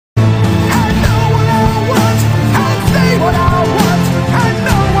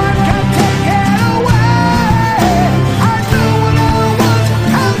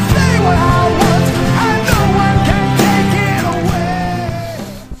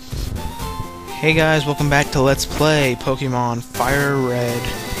Hey guys, welcome back to Let's Play Pokemon Fire Red.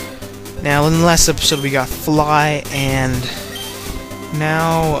 Now, in the last episode we got Fly, and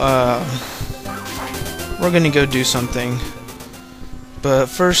now, we're gonna go do something. But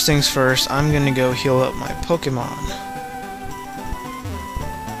first things first, I'm gonna go heal up my Pokemon.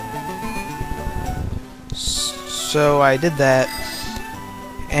 So I did that,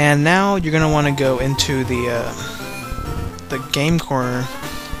 and now you're gonna want to go into the game corner.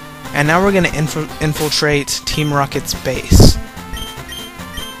 And now we're going to infiltrate Team Rocket's base.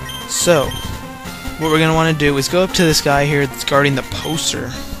 So, what we're going to want to do is go up to this guy here that's guarding the poster.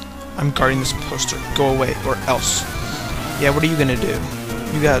 I'm guarding this poster. Go away, or else. Yeah, what are you going to do?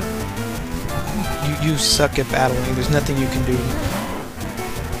 You suck at battling. There's nothing you can do.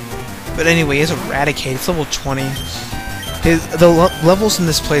 But anyway, he has Eradicate. It's level 20. The levels in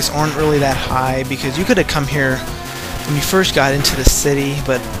this place aren't really that high, because you could have come here when you first got into the city,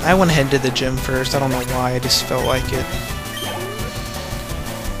 but I went ahead and did the gym first. I don't know why, I just felt like it.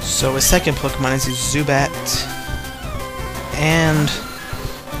 So his second Pokemon is Zubat, and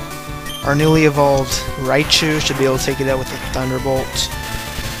our newly evolved Raichu should be able to take it out with a Thunderbolt.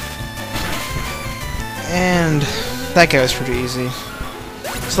 And that guy was pretty easy.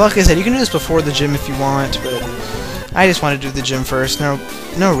 So like I said, you can do this before the gym if you want, but I just want to do the gym first. No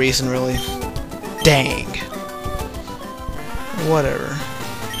reason really. Dang. Whatever.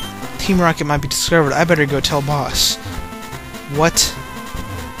 Team Rocket might be discovered. I better go tell boss. What?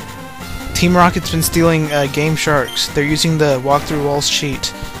 Team Rocket's been stealing Game Sharks. They're using the walk-through walls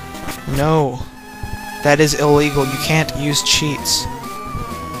cheat. No. That is illegal. You can't use cheats.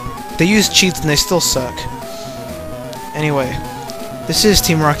 They use cheats and they still suck. Anyway, this is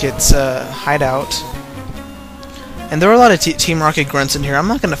Team Rocket's hideout. And there are a lot of Team Rocket grunts in here. I'm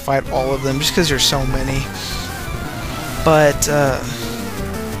not going to fight all of them just because there's so many. But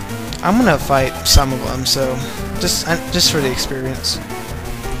I'm gonna fight some of them, so just for the experience.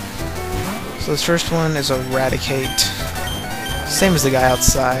 So this first one is Eradicate, same as the guy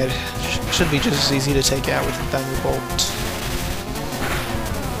outside. Should be just as easy to take out with a Thunderbolt.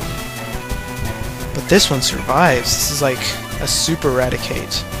 But this one survives. This is like a super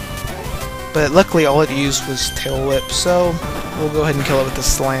Eradicate. But luckily, all it used was Tail Whip, so we'll go ahead and kill it with the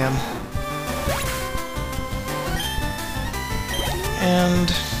Slam. And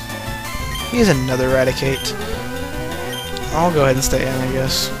he has another Eradicate. I'll go ahead and stay in, I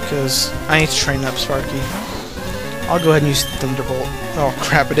guess, because I need to train up Sparky. I'll go ahead and use Thunderbolt. Oh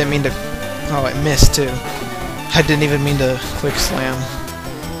crap, I didn't mean to... Oh, I missed too. I didn't even mean to Quick Slam.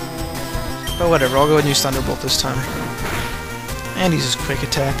 But whatever, I'll go ahead and use Thunderbolt this time. And he uses Quick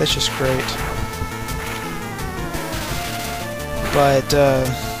Attack, that's just great. But,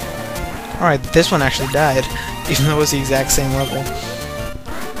 alright, this one actually died, even though it was the exact same level.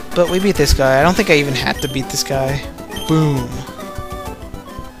 But we beat this guy. I don't think I even had to beat this guy. Boom.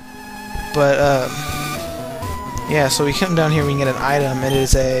 But, yeah, so we come down here, we can get an item. It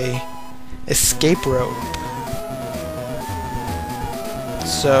is a escape rope.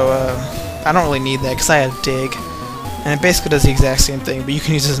 So, I don't really need that because I have Dig. And it basically does the exact same thing, but you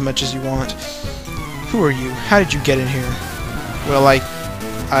can use it as much as you want. Who are you? How did you get in here? Well, I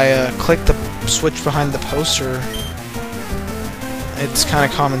clicked the switch behind the poster. It's kind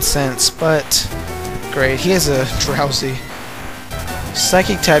of common sense, but great. He has a Drowsy.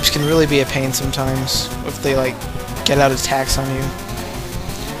 Psychic types can really be a pain sometimes if they like get out attacks on you.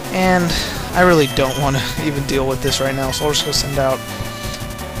 And I really don't want to even deal with this right now, so I'll just go send out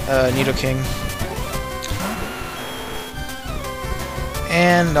Nidoking.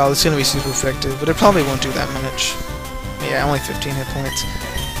 And oh, this is going to be super effective, but it probably won't do that much. Yeah, only 15 hit points.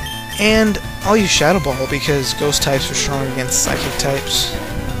 And I'll use Shadow Ball because Ghost types are strong against Psychic types,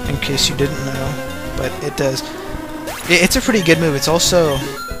 in case you didn't know, but it does. It's a pretty good move. It's also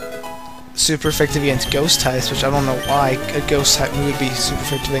super effective against Ghost types, which I don't know why a Ghost type move would be super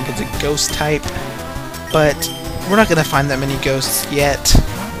effective against a Ghost type, but we're not going to find that many Ghosts yet.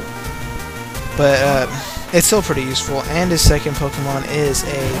 But it's still pretty useful, and his second Pokemon is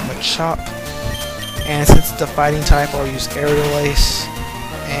a Machop, and since it's a fighting type, I'll use Aerial Ace.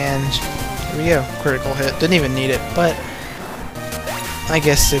 And here we go, critical hit. Didn't even need it, but I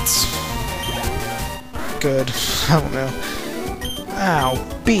guess it's good. I don't know.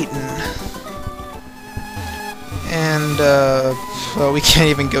 Ow, beaten. And well, we can't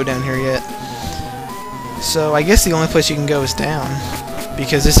even go down here yet. So I guess the only place you can go is down,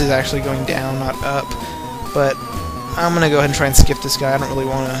 because this is actually going down, not up. But I'm gonna go ahead and try and skip this guy. I don't really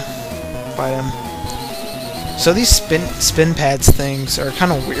want to fight him. So these spin pads things are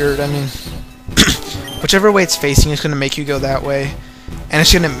kind of weird. I mean, whichever way it's facing is going to make you go that way. and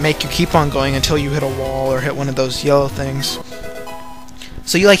it's gonna make you keep on going until you hit a wall or hit one of those yellow things.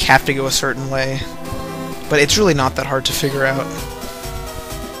 So you like have to go a certain way, but it's really not that hard to figure out.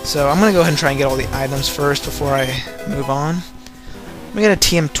 So I'm gonna go ahead and try and get all the items first before I move on. We got a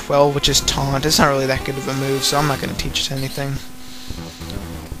TM12, which is taunt. It's not really that good of a move, so I'm not gonna teach it anything.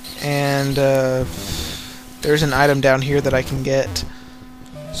 And there's an item down here that I can get,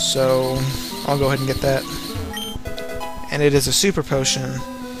 so I'll go ahead and get that. And it is a super potion.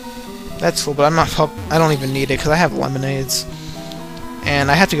 That's cool, but I don't even need it because I have lemonades.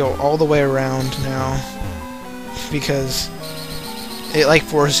 And I have to go all the way around now because it like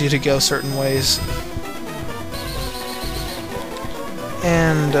forces you to go certain ways.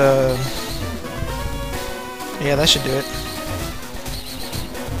 And yeah, that should do it.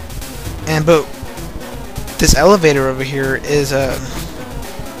 But this elevator over here is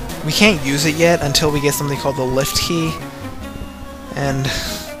we can't use it yet until we get something called the lift key. And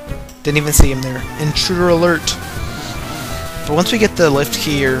didn't even see him there. Intruder alert. But once we get the lift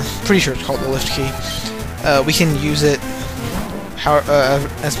key, or pretty sure it's called the lift key, we can use it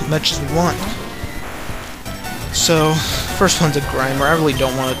as much as we want. So first one's a grimer. I really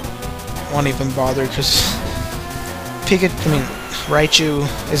don't want to even bother because Raichu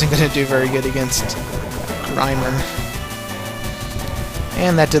isn't going to do very good against Grimer.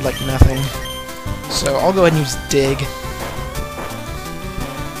 And that did like nothing. So I'll go ahead and use Dig.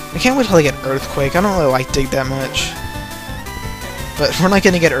 I can't wait till I get Earthquake. I don't really like Dig that much. But we're not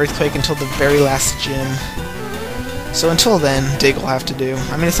going to get Earthquake until the very last gym. So until then, Dig will have to do.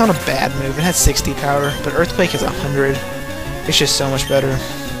 I mean, it's not a bad move. It has 60 power, but Earthquake is 100. It's just so much better.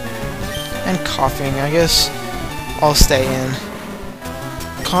 And Coughing, I guess I'll stay in.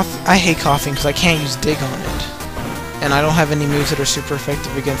 I hate Coughing because I can't use Dig on it. And I don't have any moves that are super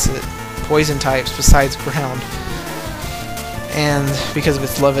effective against it. Poison types besides Ground. And because of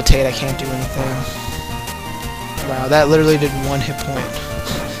its Levitate, I can't do anything. Wow, that literally did 1 hit point.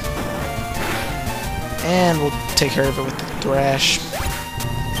 And we'll take care of it with the Thrash.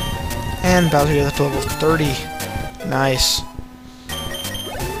 And Bowser gets up to level 30. Nice.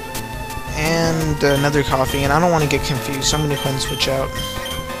 And another Coffee, and I don't want to get confused, so I'm going to go ahead and switch out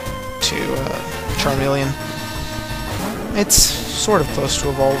to Charmeleon. It's sort of close to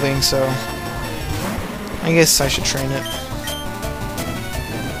evolving, so I guess I should train it.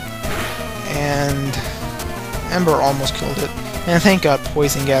 And Ember almost killed it. And thank God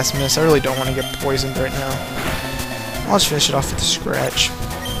Poison Gas missed. I really don't want to get poisoned right now. I'll just finish it off with a Scratch.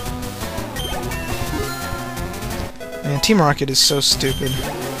 Man, Team Rocket is so stupid.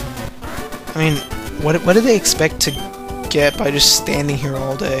 I mean, what do they expect to get by just standing here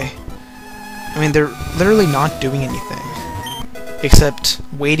all day? I mean, they're literally not doing anything. Except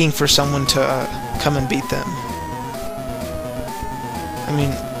waiting for someone to come and beat them. I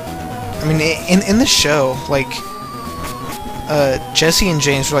mean, in the show, like, Jesse and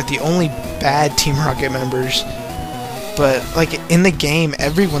James were like the only bad Team Rocket members, but like in the game,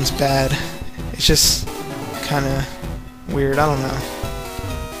 everyone's bad. It's just kind of weird. I don't know.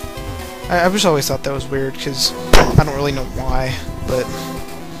 I just always thought that was weird because I don't really know why. But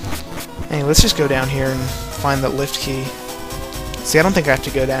anyway, let's just go down here and find the lift key. See, I don't think I have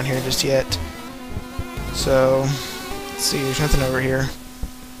to go down here just yet. So let's see. There's nothing over here.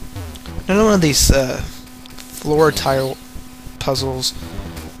 Another one of these floor tile puzzles.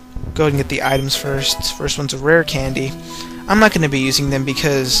 Go ahead and get the items first. First one's a rare candy. I'm not going to be using them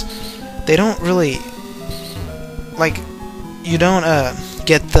because they don't really, like, you don't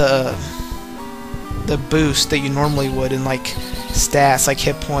get the boost that you normally would in like stats, like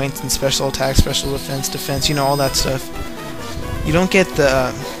hit points and special attack, special defense, you know, all that stuff. You don't get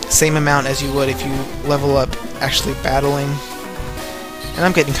the same amount as you would if you level up actually battling. And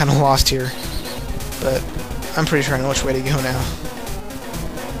I'm getting kind of lost here, but I'm pretty sure I know which way to go now.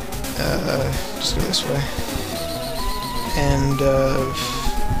 Just go this way. And,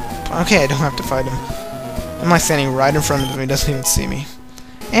 okay, I don't have to fight him. I'm like standing right in front of him, he doesn't even see me.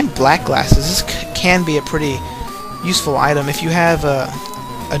 And Black Glasses. This can be a pretty useful item if you have a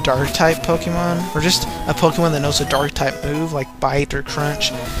Dark-type Pokemon, or just a Pokemon that knows a Dark-type move, like Bite or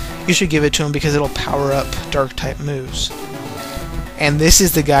Crunch. You should give it to him because it'll power up Dark-type moves. And this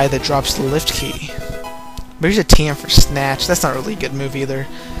is the guy that drops the lift key. But here's a TM for Snatch. That's not really a good move either.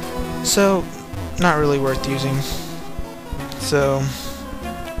 So, not really worth using. So,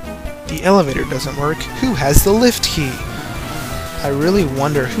 the elevator doesn't work. Who has the lift key? I really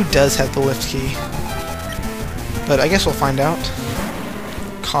wonder who does have the lift key. But I guess we'll find out.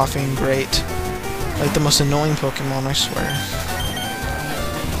 Coughing, great. Like the most annoying Pokemon, I swear.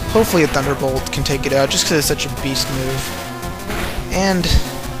 Hopefully a Thunderbolt can take it out, just because it's such a beast move. And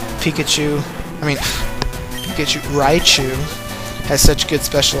Raichu has such good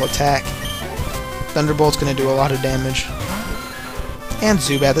special attack. Thunderbolt's gonna do a lot of damage. And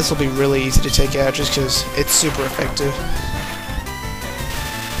Zubat, this will be really easy to take out just because it's super effective.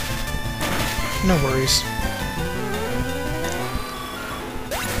 No worries.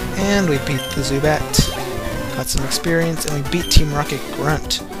 And we beat the Zubat. Got some experience, and we beat Team Rocket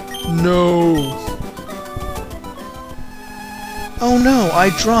Grunt. No! Oh no,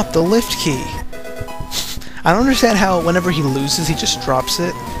 I dropped the lift key! I don't understand how whenever he loses, he just drops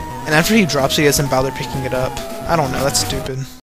it. And after he drops it, he doesn't bother picking it up. I don't know, that's stupid.